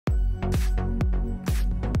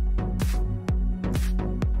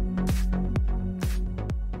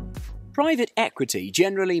Private equity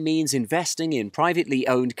generally means investing in privately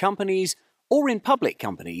owned companies or in public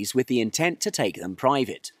companies with the intent to take them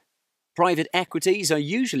private. Private equities are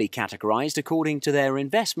usually categorized according to their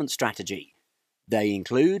investment strategy. They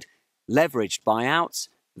include leveraged buyouts,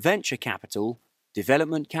 venture capital,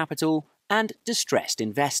 development capital, and distressed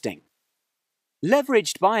investing.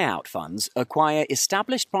 Leveraged buyout funds acquire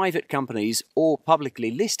established private companies or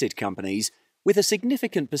publicly listed companies with a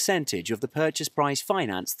significant percentage of the purchase price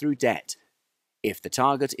financed through debt. If the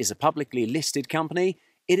target is a publicly listed company,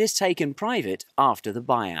 it is taken private after the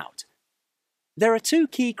buyout. There are two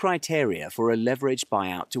key criteria for a leveraged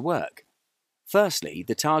buyout to work. Firstly,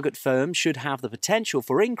 the target firm should have the potential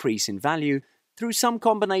for increase in value through some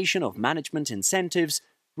combination of management incentives,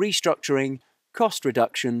 restructuring, cost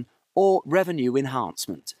reduction, or revenue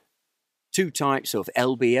enhancement. Two types of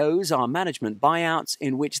LBOs are management buyouts,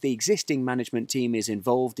 in which the existing management team is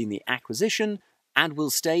involved in the acquisition and will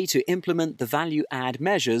stay to implement the value-add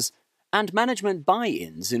measures, and management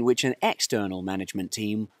buy-ins, in which an external management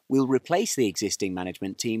team will replace the existing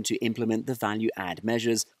management team to implement the value-add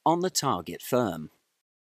measures on the target firm.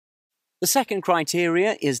 The second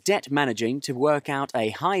criteria is debt managing to work out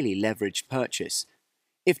a highly leveraged purchase.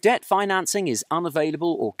 If debt financing is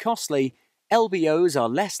unavailable or costly, LBOs are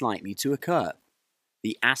less likely to occur.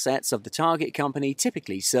 The assets of the target company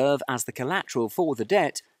typically serve as the collateral for the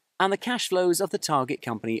debt, and the cash flows of the target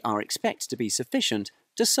company are expected to be sufficient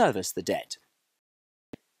to service the debt.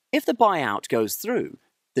 If the buyout goes through,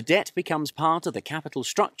 the debt becomes part of the capital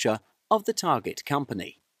structure of the target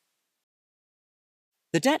company.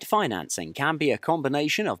 The debt financing can be a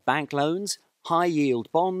combination of bank loans,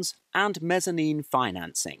 high-yield bonds, and mezzanine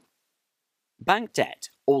financing. Bank debt,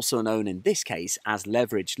 also known in this case as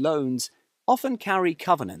leveraged loans, often carry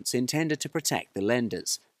covenants intended to protect the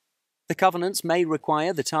lenders. The covenants may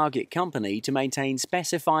require the target company to maintain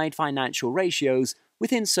specified financial ratios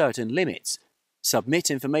within certain limits,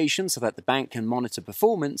 submit information so that the bank can monitor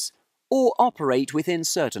performance, or operate within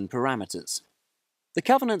certain parameters. The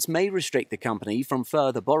covenants may restrict the company from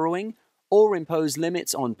further borrowing or impose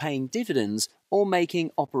limits on paying dividends or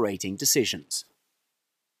making operating decisions.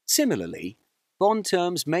 Similarly, bond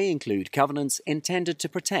terms may include covenants intended to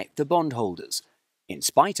protect the bondholders. In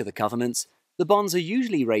spite of the covenants, the bonds are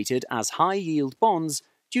usually rated as high-yield bonds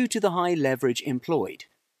due to the high leverage employed.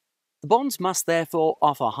 The bonds must therefore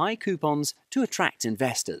offer high coupons to attract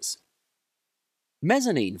investors.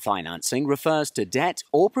 Mezzanine financing refers to debt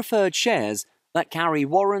or preferred shares that carry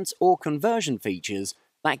warrants or conversion features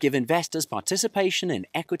that give investors participation in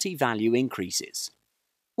equity value increases.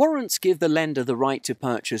 Warrants give the lender the right to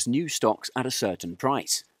purchase new stocks at a certain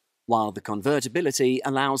price, while the convertibility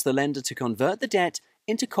allows the lender to convert the debt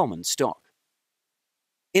into common stock.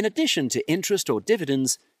 In addition to interest or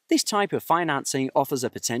dividends, this type of financing offers a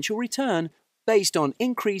potential return based on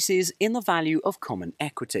increases in the value of common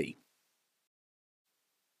equity.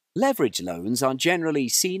 Leverage loans are generally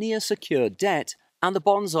senior secured debt, and the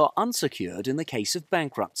bonds are unsecured in the case of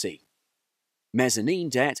bankruptcy. Mezzanine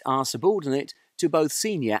debt are subordinate to both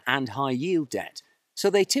senior and high-yield debt, so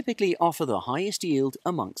they typically offer the highest yield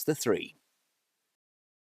amongst the three.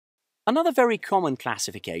 Another very common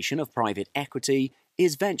classification of private equity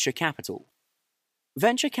is venture capital.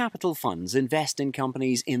 Venture capital funds invest in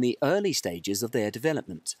companies in the early stages of their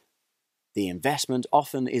development. The investment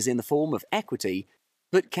often is in the form of equity,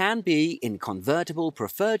 but can be in convertible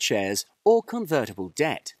preferred shares or convertible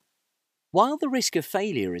debt. While the risk of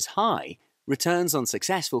failure is high, returns on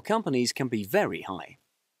successful companies can be very high.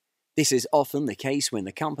 This is often the case when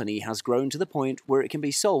the company has grown to the point where it can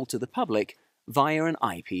be sold to the public via an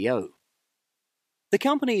IPO. The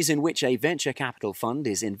companies in which a venture capital fund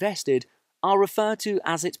is invested are referred to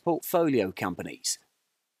as its portfolio companies.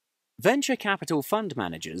 Venture capital fund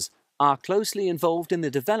managers are closely involved in the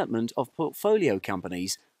development of portfolio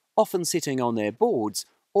companies, often sitting on their boards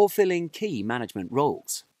or filling key management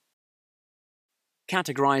roles.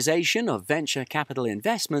 Categorization of venture capital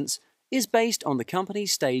investments is based on the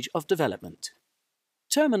company's stage of development.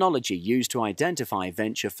 Terminology used to identify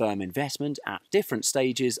venture firm investment at different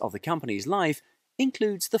stages of the company's life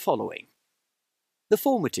includes the following. The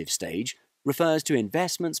formative stage refers to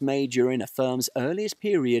investments made during a firm's earliest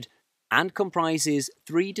period and comprises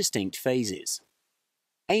three distinct phases.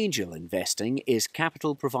 Angel investing is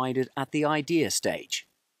capital provided at the idea stage.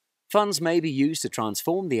 Funds may be used to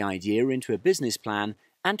transform the idea into a business plan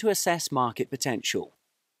and to assess market potential.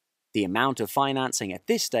 The amount of financing at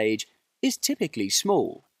this stage is typically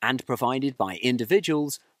small and provided by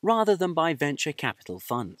individuals rather than by venture capital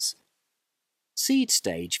funds. Seed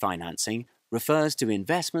stage financing refers to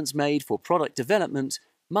investments made for product development,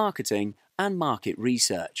 marketing, and market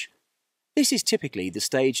research. This is typically the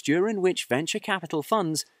stage during which venture capital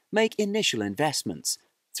funds make initial investments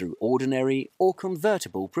through ordinary or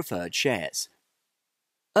convertible preferred shares.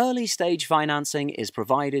 Early stage financing is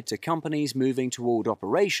provided to companies moving toward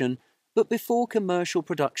operation but before commercial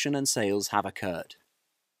production and sales have occurred.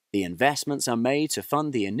 The investments are made to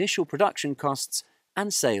fund the initial production costs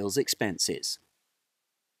and sales expenses.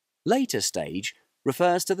 Later stage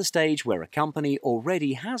refers to the stage where a company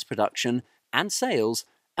already has production and sales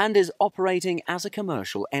and is operating as a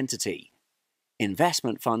commercial entity.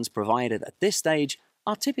 Investment funds provided at this stage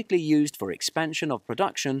are typically used for expansion of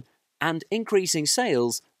production and increasing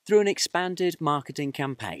sales through an expanded marketing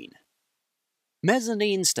campaign.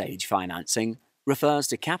 Mezzanine stage financing refers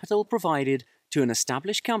to capital provided to an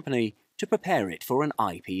established company to prepare it for an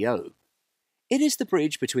IPO. It is the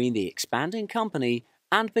bridge between the expanding company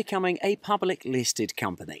and becoming a public listed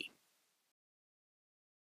company.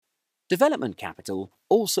 Development capital,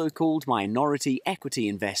 also called minority equity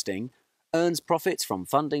investing, earns profits from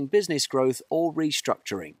funding business growth or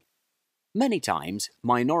restructuring. Many times,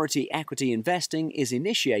 minority equity investing is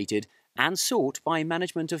initiated and sought by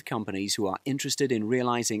management of companies who are interested in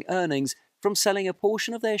realizing earnings from selling a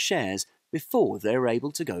portion of their shares before they're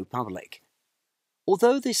able to go public.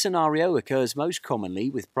 Although this scenario occurs most commonly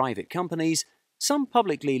with private companies, some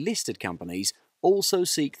publicly listed companies also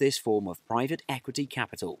seek this form of private equity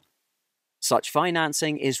capital. Such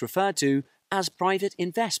financing is referred to as private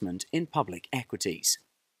investment in public equities.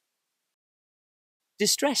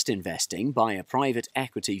 Distressed investing by a private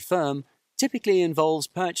equity firm typically involves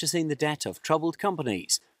purchasing the debt of troubled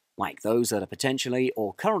companies, like those that are potentially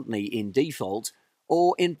or currently in default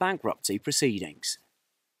or in bankruptcy proceedings.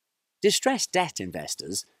 Distressed debt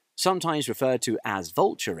investors, sometimes referred to as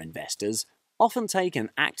vulture investors, often take an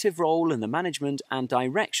active role in the management and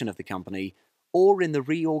direction of the company or in the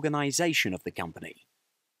reorganization of the company.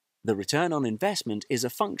 The return on investment is a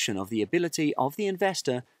function of the ability of the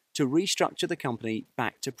investor to restructure the company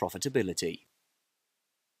back to profitability.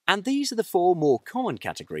 And these are the four more common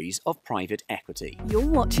categories of private equity. You're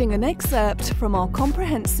watching an excerpt from our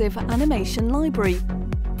comprehensive animation library.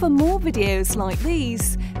 For more videos like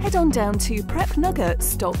these, head on down to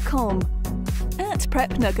prepnuggets.com. At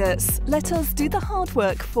Prep Nuggets, let us do the hard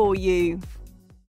work for you.